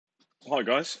Hi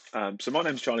guys, so my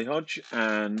name's Charlie Hodge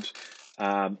and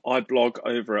I blog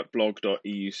over at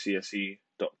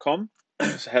blog.eucse.com.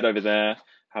 So head over there,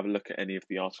 have a look at any of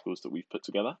the articles that we've put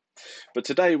together. But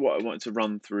today what I wanted to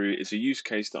run through is a use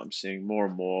case that I'm seeing more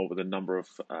and more with a number of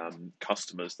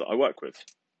customers that I work with.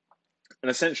 And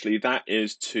essentially that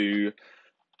is to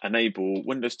enable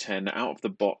Windows 10 out of the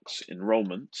box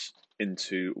enrolments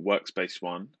into Workspace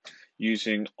ONE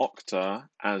using Okta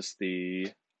as the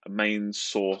main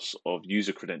source of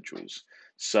user credentials.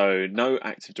 So no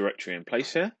Active Directory in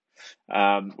place here.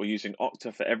 We're using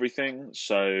Okta for everything.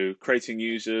 So creating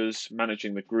users,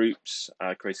 managing the groups,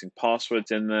 creating passwords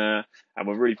in there, and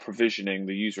we're really provisioning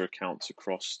the user accounts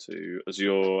across to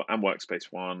Azure and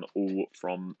Workspace ONE all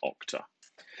from Okta.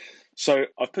 So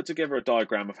I've put together a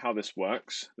diagram of how this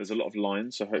works. There's a lot of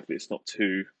lines, so hopefully it's not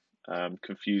too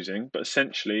confusing. But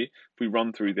essentially, if we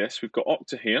run through this, we've got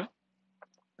Okta here.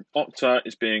 Okta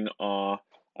is being our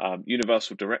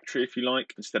universal directory, if you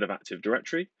like, instead of Active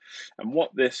Directory. And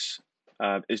what this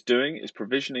is doing is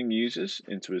provisioning users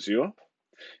into Azure.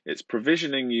 It's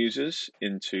provisioning users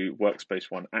into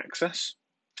Workspace ONE Access.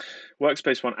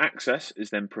 Workspace ONE Access is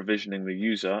then provisioning the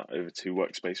user over to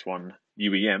Workspace ONE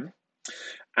UEM.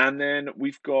 And then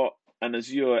we've got an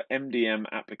Azure MDM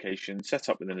application set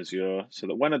up within Azure so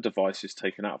that when a device is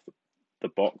taken out of the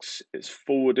box, it's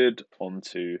forwarded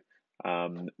onto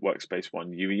Workspace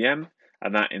ONE UEM,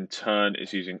 and that in turn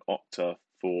is using Okta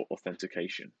for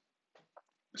authentication.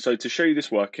 So to show you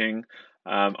this working,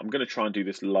 I'm going to try and do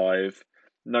this live.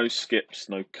 No skips,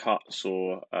 no cuts,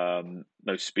 or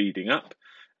no speeding up.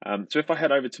 So if I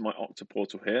head over to my Okta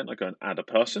portal here and I go and add a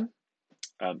person,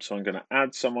 so I'm going to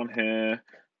add someone here.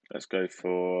 Let's go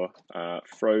for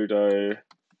Frodo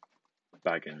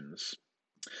Baggins.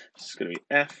 This is going to be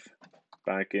F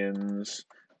Baggins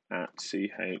at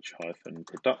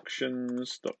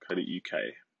ch-productions.co.uk.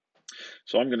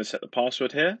 So I'm going to set the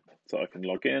password here so I can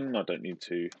log in. I don't need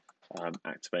to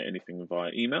activate anything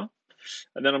via email.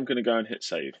 And then I'm going to go and hit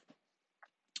save.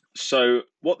 So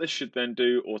what this should then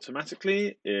do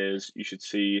automatically is you should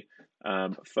see,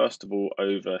 first of all,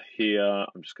 over here,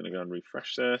 I'm just going to go and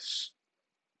refresh this.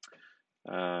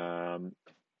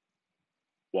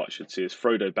 What I should see is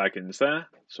Frodo Baggins there.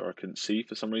 Sorry, I couldn't see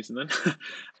for some reason then.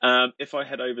 If I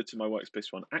head over to my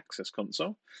Workspace ONE Access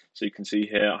console, so you can see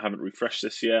here, I haven't refreshed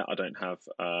this yet. I don't have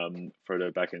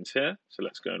Frodo Baggins here. So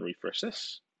let's go and refresh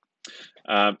this.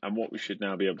 And what we should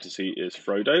now be able to see is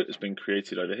Frodo has been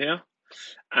created over here.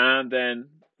 And then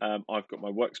I've got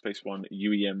my Workspace ONE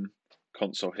UEM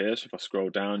console here. So if I scroll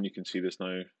down, you can see there's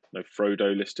no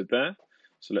Frodo listed there.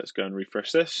 So let's go and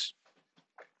refresh this.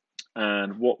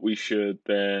 And what we should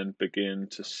then begin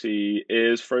to see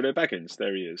is Frodo Baggins.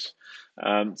 There he is.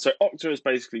 So Okta has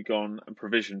basically gone and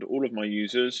provisioned all of my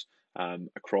users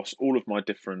across all of my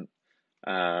different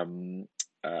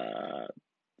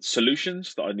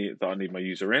solutions that I need my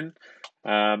user in.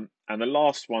 And the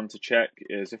last one to check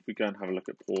is if we go and have a look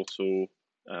at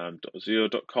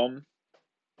portal.azure.com,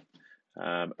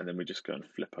 and then we just go and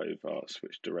flip over,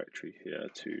 switch directory here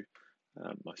to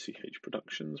my CH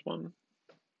Productions one.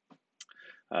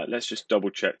 Let's just double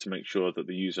check to make sure that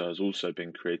the user has also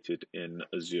been created in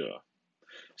Azure.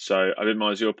 So I'm in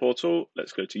my Azure portal.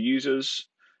 Let's go to users.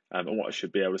 And what I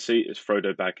should be able to see is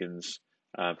Frodo Baggins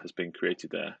has been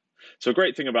created there. So a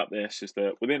great thing about this is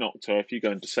that within Okta, if you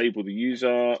go and disable the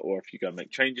user or if you go and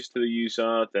make changes to the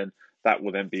user, then that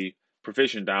will then be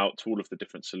provisioned out to all of the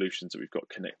different solutions that we've got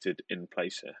connected in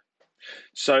place here.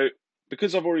 So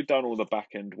because I've already done all the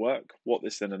back-end work, what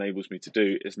this then enables me to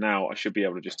do is now I should be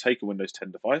able to just take a Windows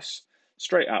 10 device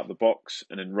straight out of the box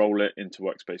and enroll it into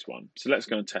Workspace ONE. So let's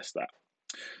go and test that.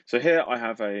 So here I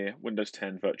have a Windows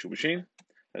 10 virtual machine.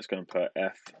 Let's go and put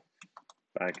F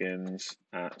Baggins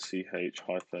at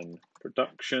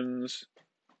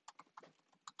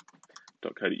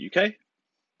ch-productions.co.uk.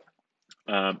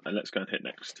 And let's go and hit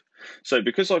next. So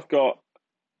because I've got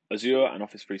Azure and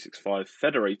Office 365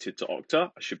 federated to Okta,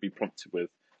 I should be prompted with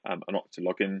an Okta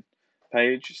login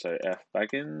page. So F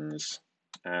Baggins,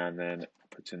 and then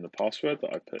put in the password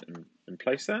that I put in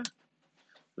place there.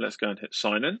 Let's go and hit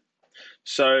sign in.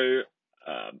 So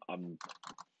I'm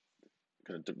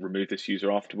going to remove this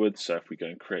user afterwards. So if we go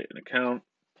and create an account,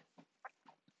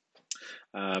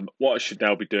 what I should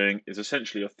now be doing is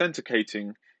essentially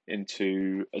authenticating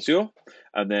into Azure,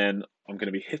 and then I'm going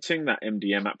to be hitting that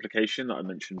MDM application that I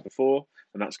mentioned before,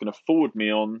 and that's going to forward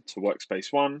me on to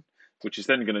Workspace ONE, which is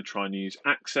then going to try and use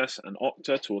Access and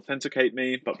Okta to authenticate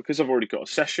me. But because I've already got a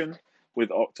session with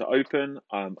Okta open,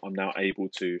 I'm now able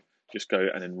to just go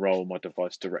and enroll my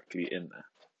device directly in there.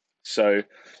 So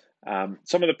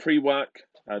some of the pre-work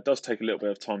does take a little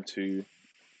bit of time to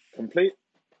complete.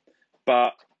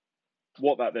 But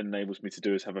what that then enables me to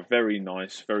do is have a very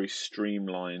nice, very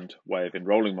streamlined way of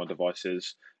enrolling my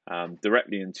devices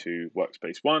directly into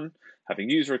Workspace ONE, having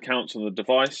user accounts on the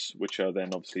device, which are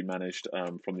then obviously managed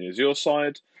from the Azure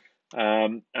side.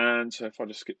 And so if I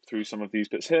just skip through some of these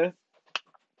bits here,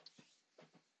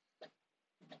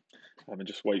 and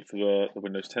just wait for the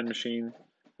Windows 10 machine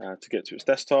to get to its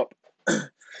desktop,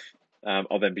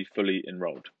 I'll then be fully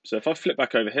enrolled. So if I flip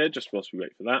back over here, just whilst we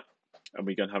wait for that, and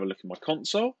we go and have a look at my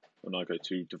console, and I go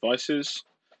to devices,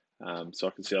 so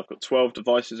I can see I've got 12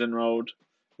 devices enrolled.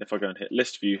 If I go and hit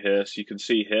list view here, so you can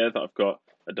see here that I've got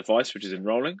a device which is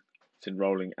enrolling. It's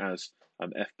enrolling as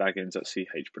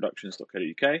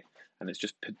fbaggins@chproductions.co.uk, and it's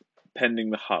just pending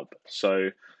the hub.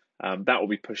 So that will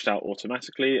be pushed out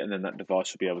automatically, and then that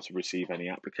device will be able to receive any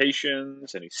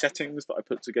applications, any settings that I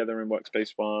put together in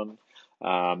Workspace ONE,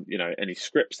 any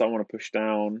scripts that I want to push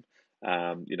down,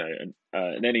 and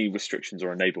any restrictions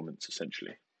or enablements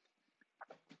essentially.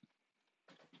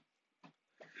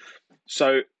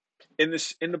 So in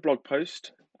the blog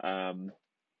post that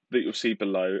you'll see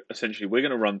below, essentially we're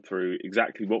going to run through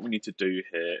exactly what we need to do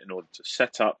here in order to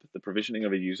set up the provisioning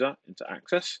of a user into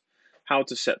Access, how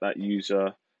to set that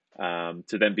user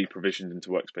to then be provisioned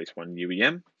into Workspace ONE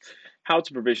UEM, how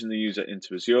to provision the user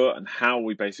into Azure, and how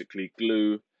we basically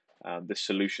glue this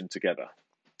solution together.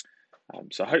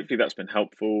 So hopefully that's been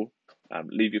helpful.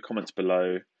 Leave your comments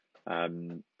below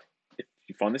if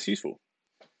you find this useful.